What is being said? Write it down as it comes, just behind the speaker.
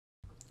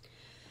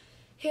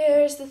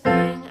Here's the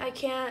thing, I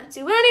can't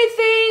do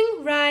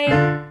anything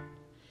right.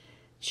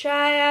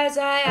 Try as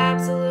I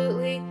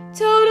absolutely,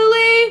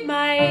 totally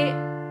might.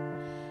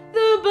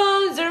 The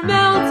bones are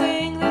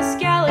melting, the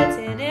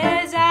skeleton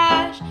is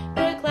ash.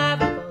 The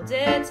clavicle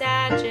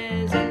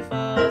detaches and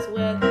falls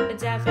with a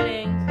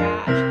deafening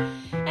crash.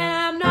 And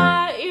I'm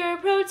not your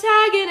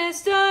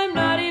protagonist, I'm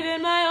not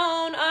even my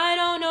own. I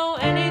don't know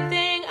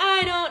anything,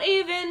 I don't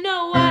even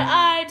know what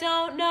I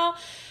don't know.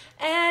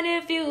 And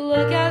if you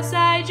look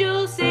outside,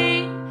 you'll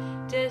see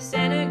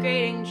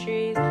disintegrating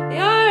trees. The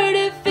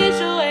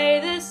artificial way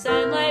the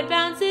sunlight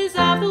bounces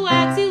off the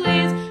waxy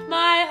leaves.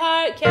 My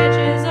heart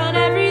catches on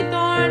every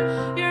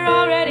thorn. You're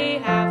already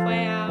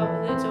halfway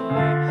out the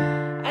door.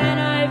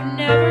 And I've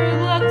never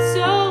looked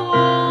so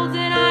old,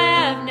 and I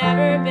have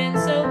never been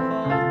so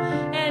cold.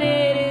 And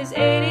it is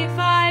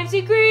 85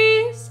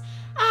 degrees.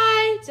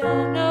 I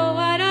don't know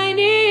what I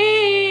need.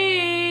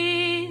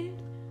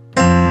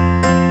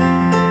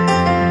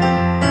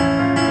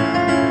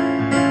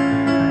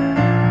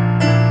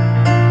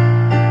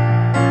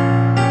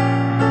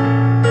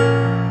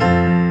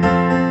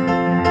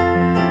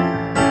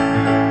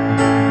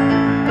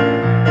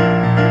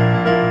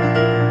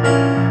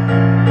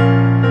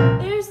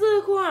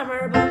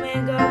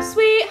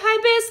 Sweet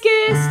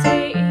hibiscus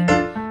tea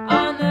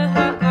on the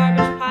hot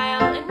garbage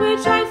pile in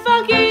which I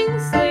fucking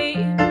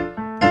sleep.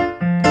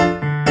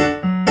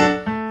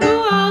 The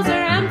walls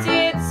are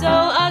empty, it's so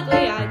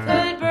ugly I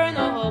could burn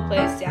the whole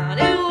place down.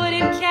 It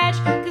wouldn't catch,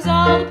 cause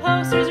all the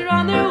posters are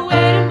on their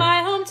way to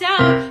my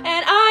hometown.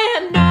 And I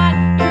am not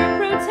your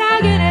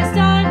protagonist,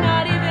 I'm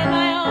not even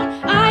my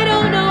own. I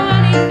don't know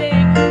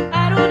anything,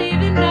 I don't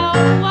even know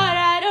what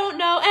I don't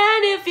know.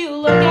 And if you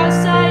look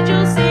outside,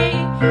 you'll see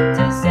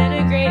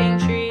disintegrating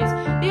trees.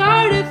 The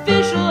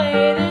artificial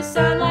way the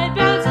sunlight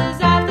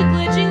bounces off the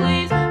glitching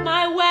leaves.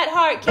 My wet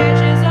heart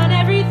catches on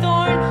every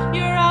thorn.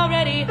 You're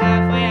already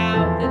halfway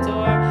out the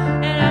door.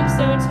 And I'm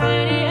so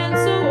tiny and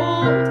so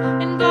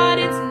old, and God,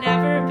 it's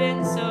never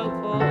been so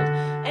cold.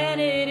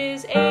 And it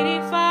is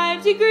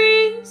 85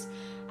 degrees.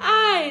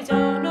 I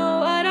don't know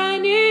what I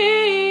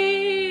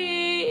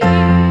need.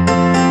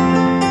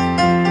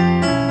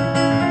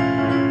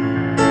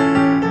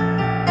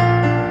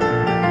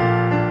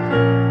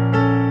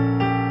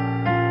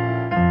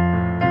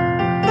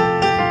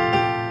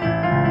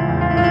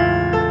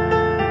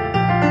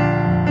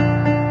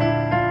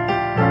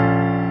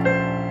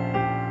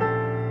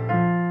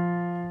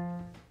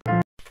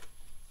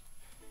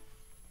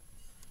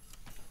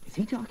 Is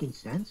he talking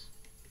sense?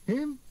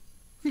 Him?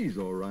 He's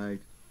all right.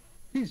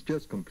 He's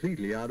just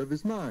completely out of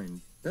his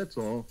mind, that's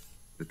all.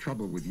 The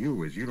trouble with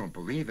you is you don't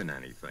believe in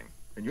anything.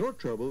 And your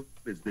trouble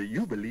is that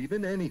you believe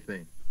in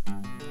anything.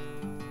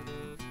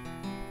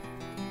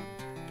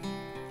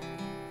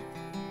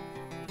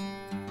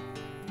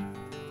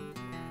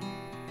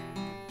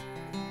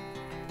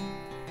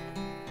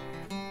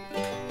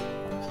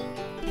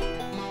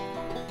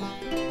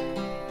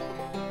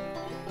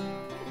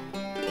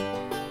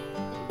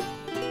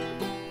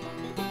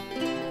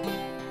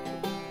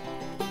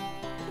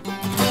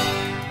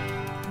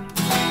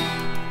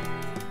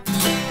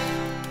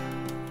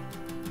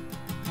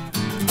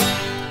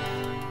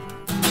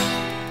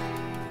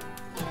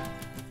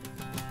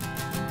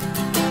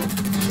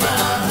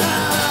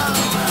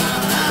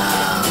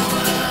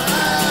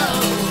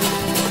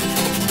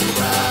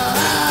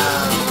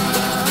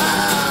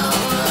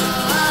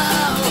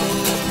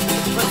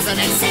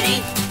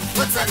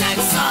 What's the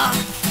next song?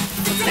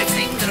 What's the next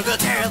thing that'll go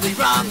terribly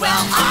wrong?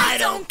 Well, I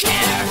don't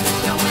care.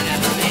 No one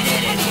ever made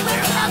it anywhere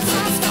without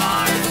some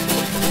scars.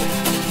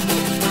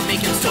 We're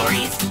making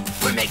stories,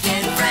 we're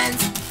making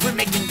friends, we're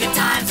making good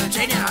times, we're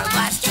trading our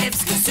last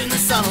chips, cause soon the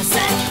sun will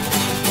set.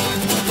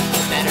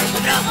 Better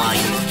put it up while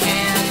you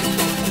can.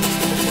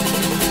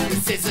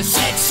 This is a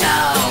shit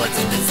show, it's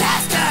a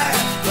disaster,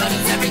 but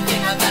it's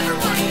everything I've ever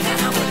wanted, and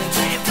I wouldn't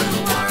trade it for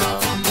the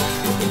world.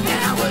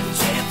 And I wouldn't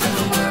trade it for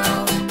the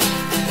world.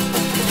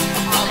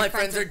 All my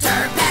friends are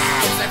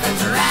dirtbags, my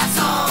friends are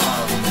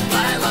assholes,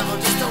 but I love them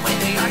just the way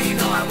they are. You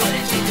know I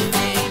wouldn't change a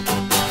thing.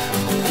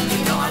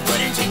 You know I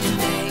wouldn't change a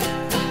thing.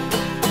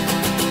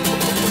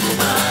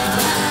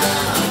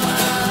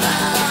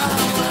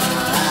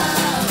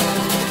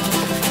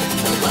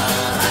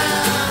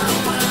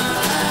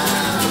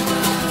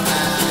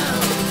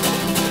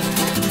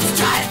 Let's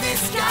drive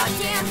this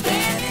goddamn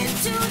van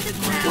into the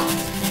ground.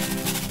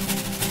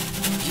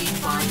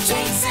 Keep on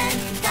chasing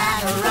that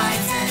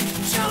horizon.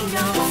 Show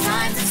no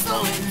signs of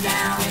slowing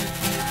down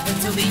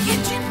until the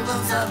engine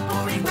blows up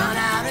or we run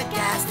out of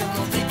gas. Then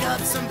we'll pick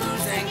up some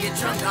booze and get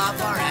drunk off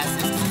our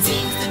asses.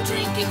 Seems the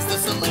drinking's the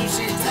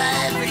solution to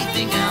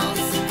everything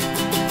else.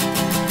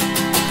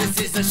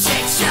 This is a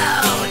shit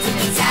show, it's a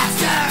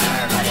disaster,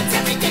 but it's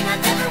everything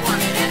I've ever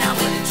wanted, and I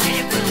wouldn't trade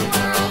it for the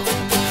world.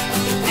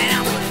 And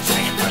I wouldn't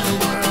trade it for the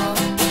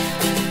world.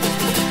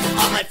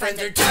 All my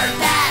friends are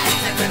dirtbags,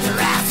 my friends are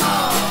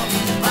assholes,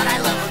 but I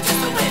love them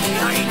just the way they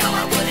are. You know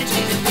I wouldn't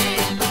change a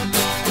thing.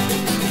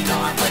 You know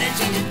I wouldn't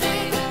change a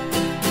thing.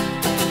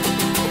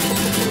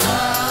 Oh,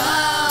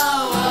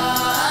 oh, oh,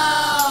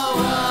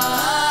 oh,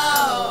 oh.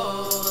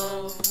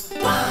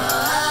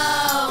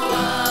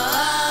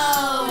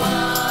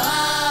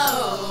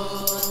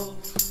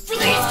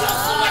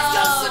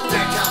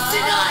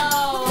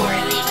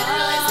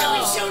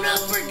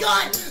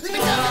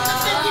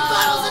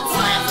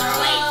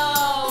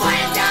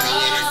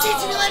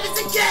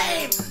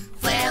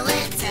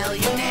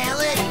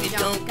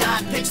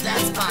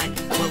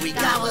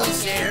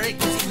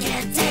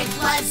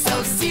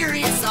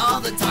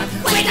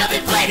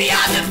 and play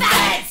beyond the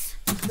fence.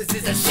 This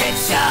is a shit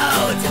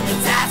show, it's a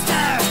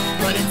disaster,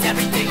 but it's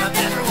everything I've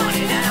ever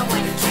wanted, and I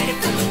wouldn't trade it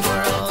for the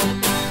world.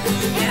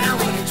 And I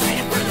wouldn't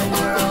trade it for the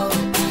world.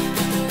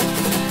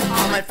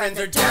 All my friends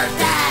are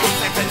dirtbags,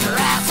 my friends are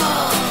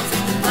assholes,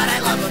 but I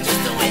love them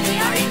just the way they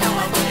are. You know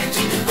I wouldn't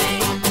change a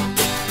thing.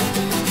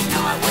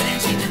 No, I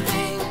wouldn't change a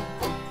thing.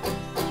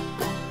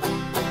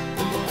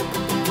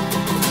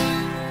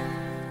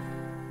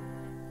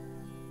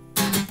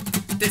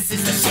 This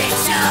is a shit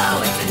show,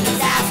 it's a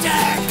disaster,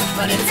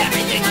 but it's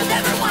everything I've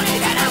ever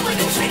wanted, and I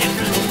wouldn't trade it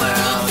for the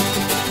world.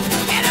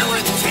 And I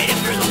wouldn't trade it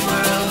for the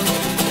world.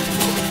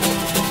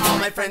 All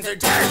my friends are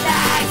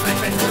dirtbags, my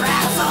friends are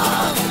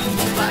assholes,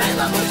 but I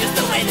love them just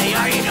the way they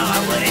are. You know I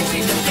wouldn't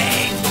change a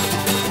thing.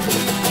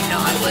 You know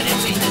I wouldn't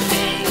change a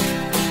thing.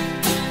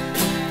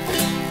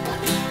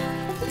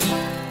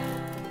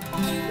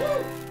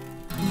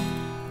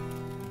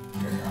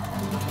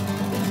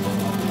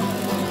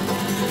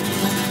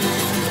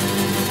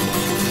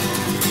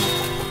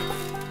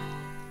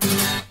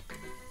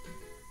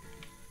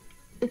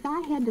 If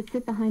I had to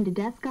sit behind a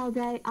desk all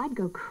day, I'd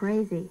go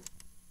crazy.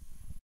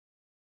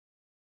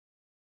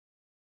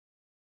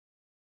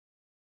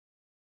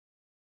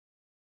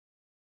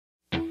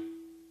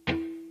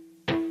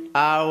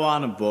 I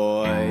want a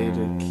boy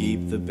to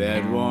keep the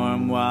bed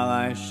warm while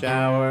I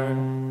shower.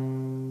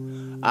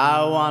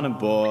 I want a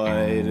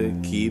boy to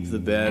keep the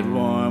bed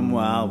warm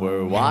while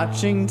we're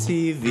watching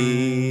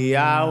TV.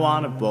 I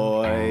want a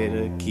boy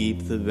to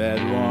keep the bed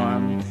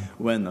warm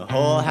when the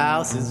whole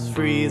house is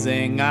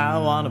freezing. I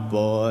want a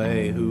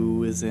boy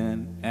who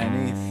isn't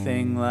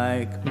anything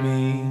like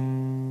me.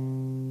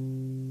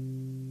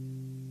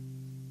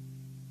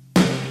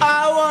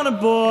 I want a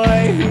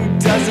boy who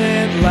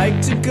doesn't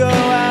like to go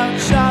out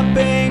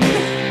shopping.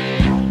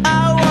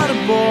 I want a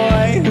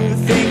boy who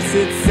thinks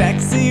it's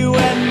sexy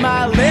when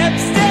my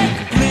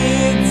lipstick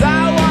bleeds.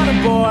 I want a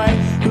boy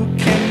who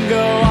can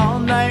go all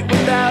night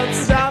without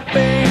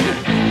stopping.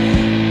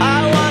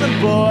 I want a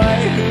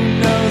boy who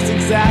knows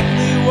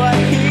exactly what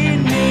he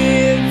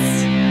needs.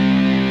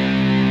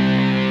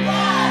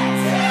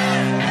 1,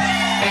 2, 3.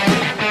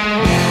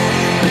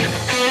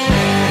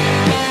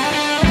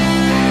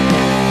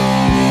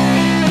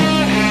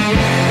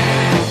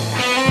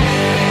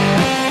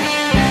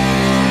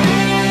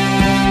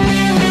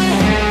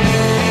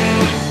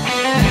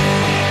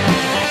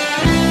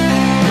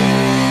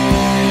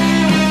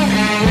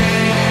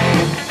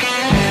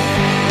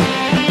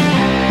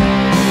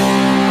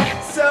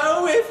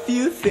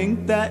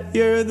 That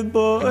you're the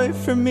boy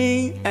for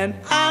me and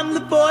I'm the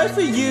boy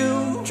for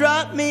you.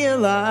 Drop me a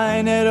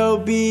line at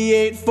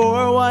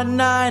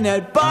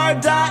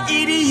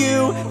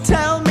ob8419@bar.edu.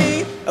 Tell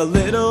me a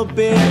little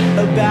bit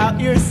about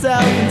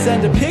yourself and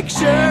send a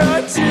picture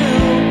or two.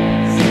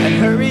 And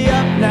hurry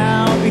up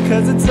now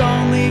because it's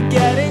only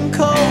getting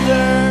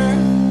colder.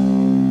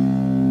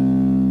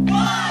 1,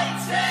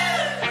 2,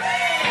 3.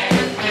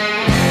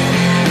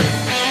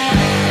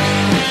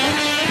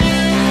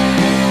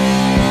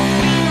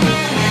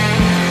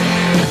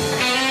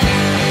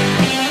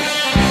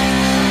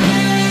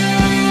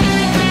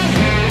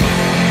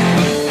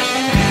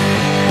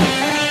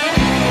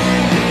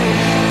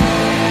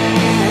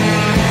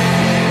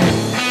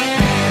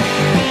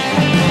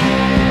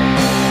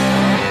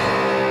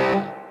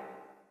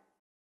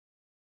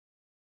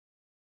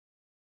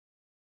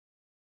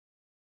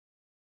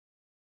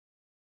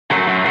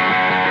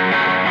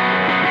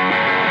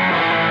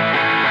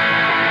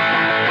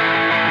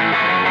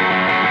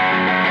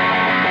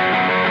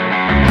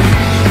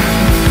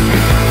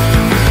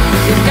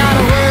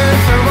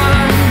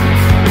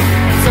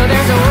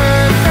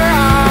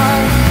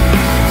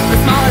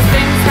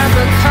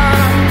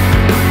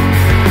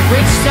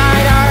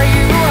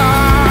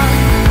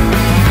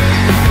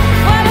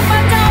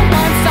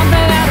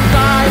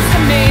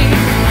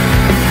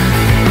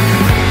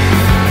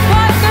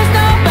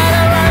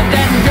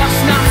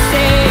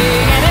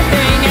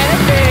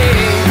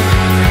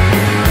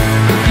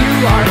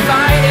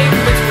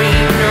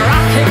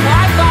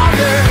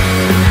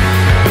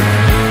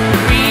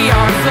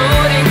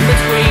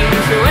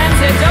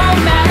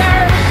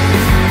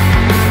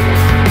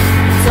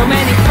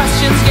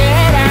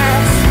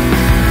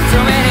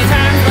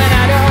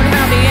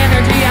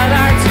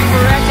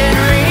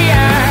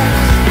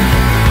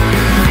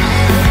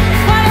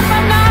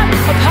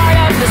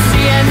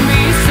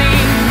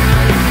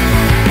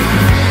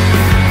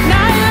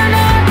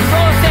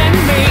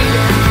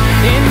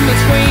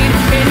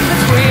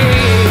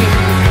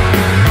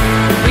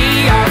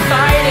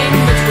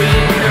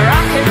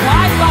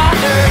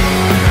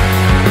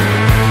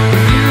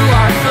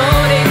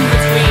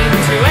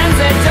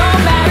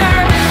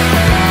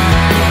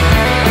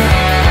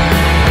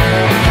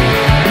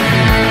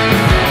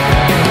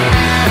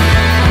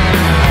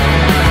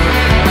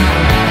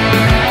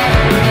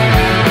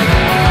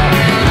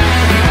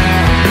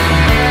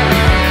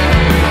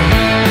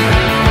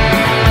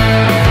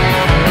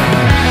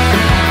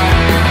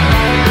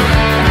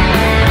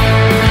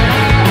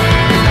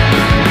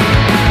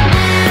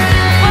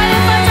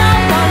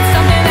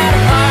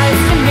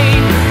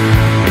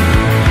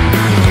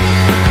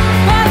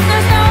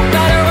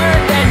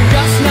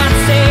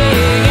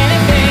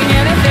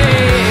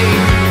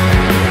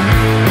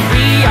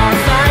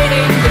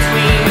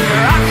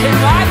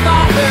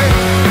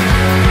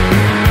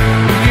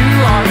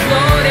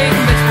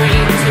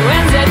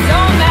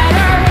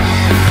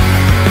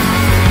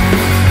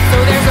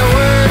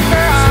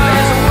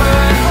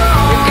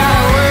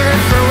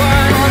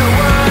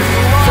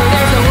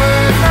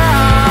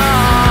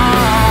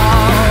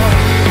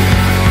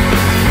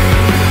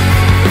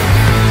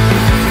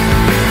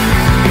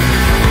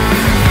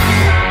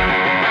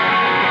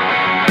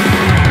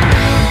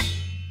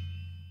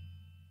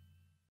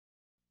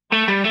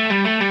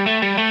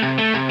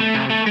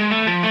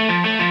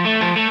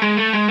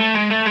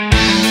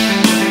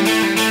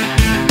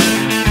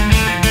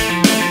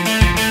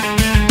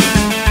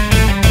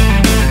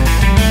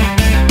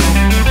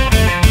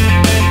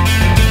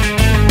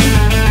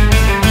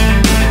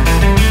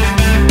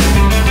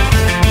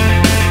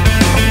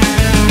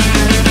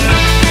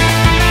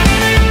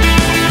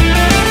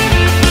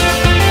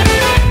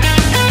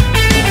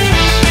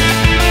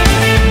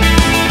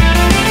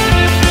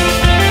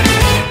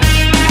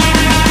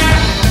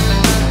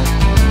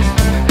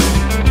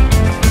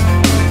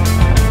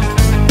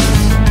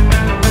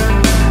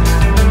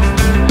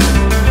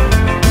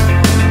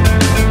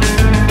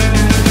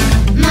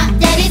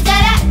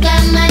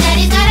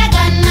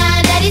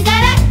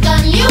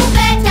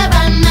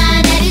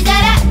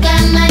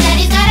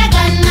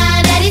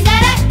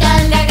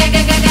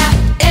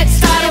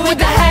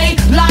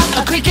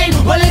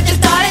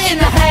 started in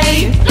the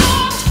hay.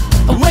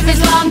 With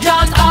his long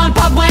johns on,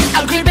 pub went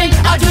out creeping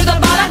out to the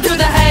bottom to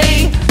the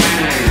hay.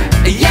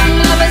 Young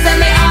lovers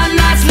and they are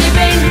not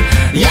sleeping.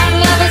 Young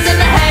lovers in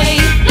the hay.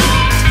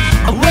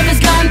 With his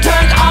gun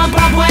turned on,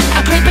 pub went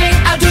out creeping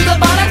out to the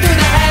bottom to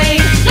the hay.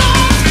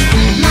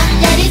 My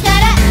daddy's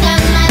got a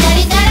gun, my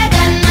daddy's got a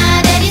gun,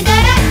 my daddy's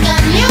got a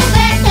gun. You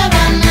better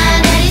run, my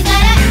daddy's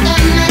got a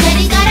gun, my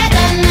daddy's got a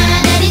gun, my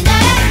daddy's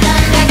got a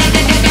gun.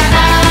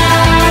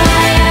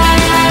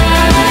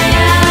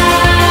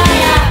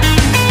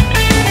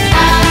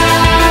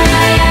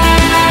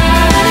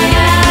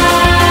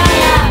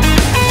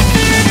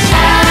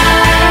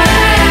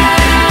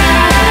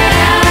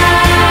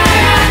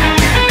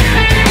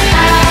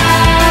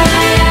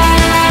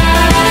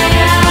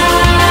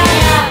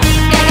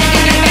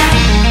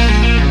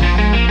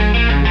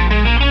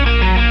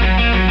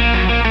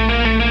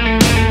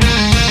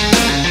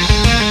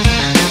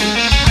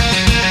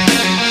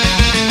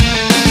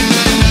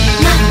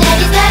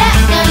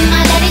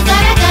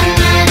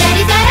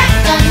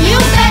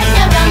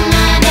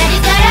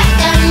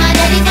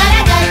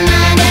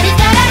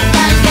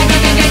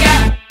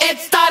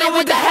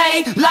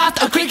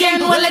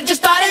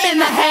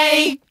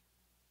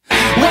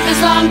 With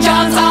his long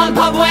johns on,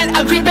 pub went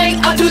a creeping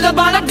out to the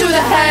bottom to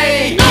the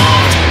hay.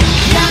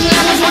 Young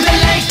lovers with their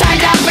legs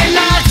tied up in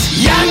knots.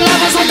 Young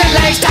lovers with their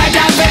legs tied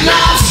up in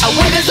knots.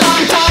 With his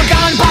long tall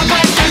gun, pub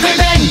went a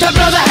creeping to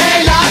blow the hay.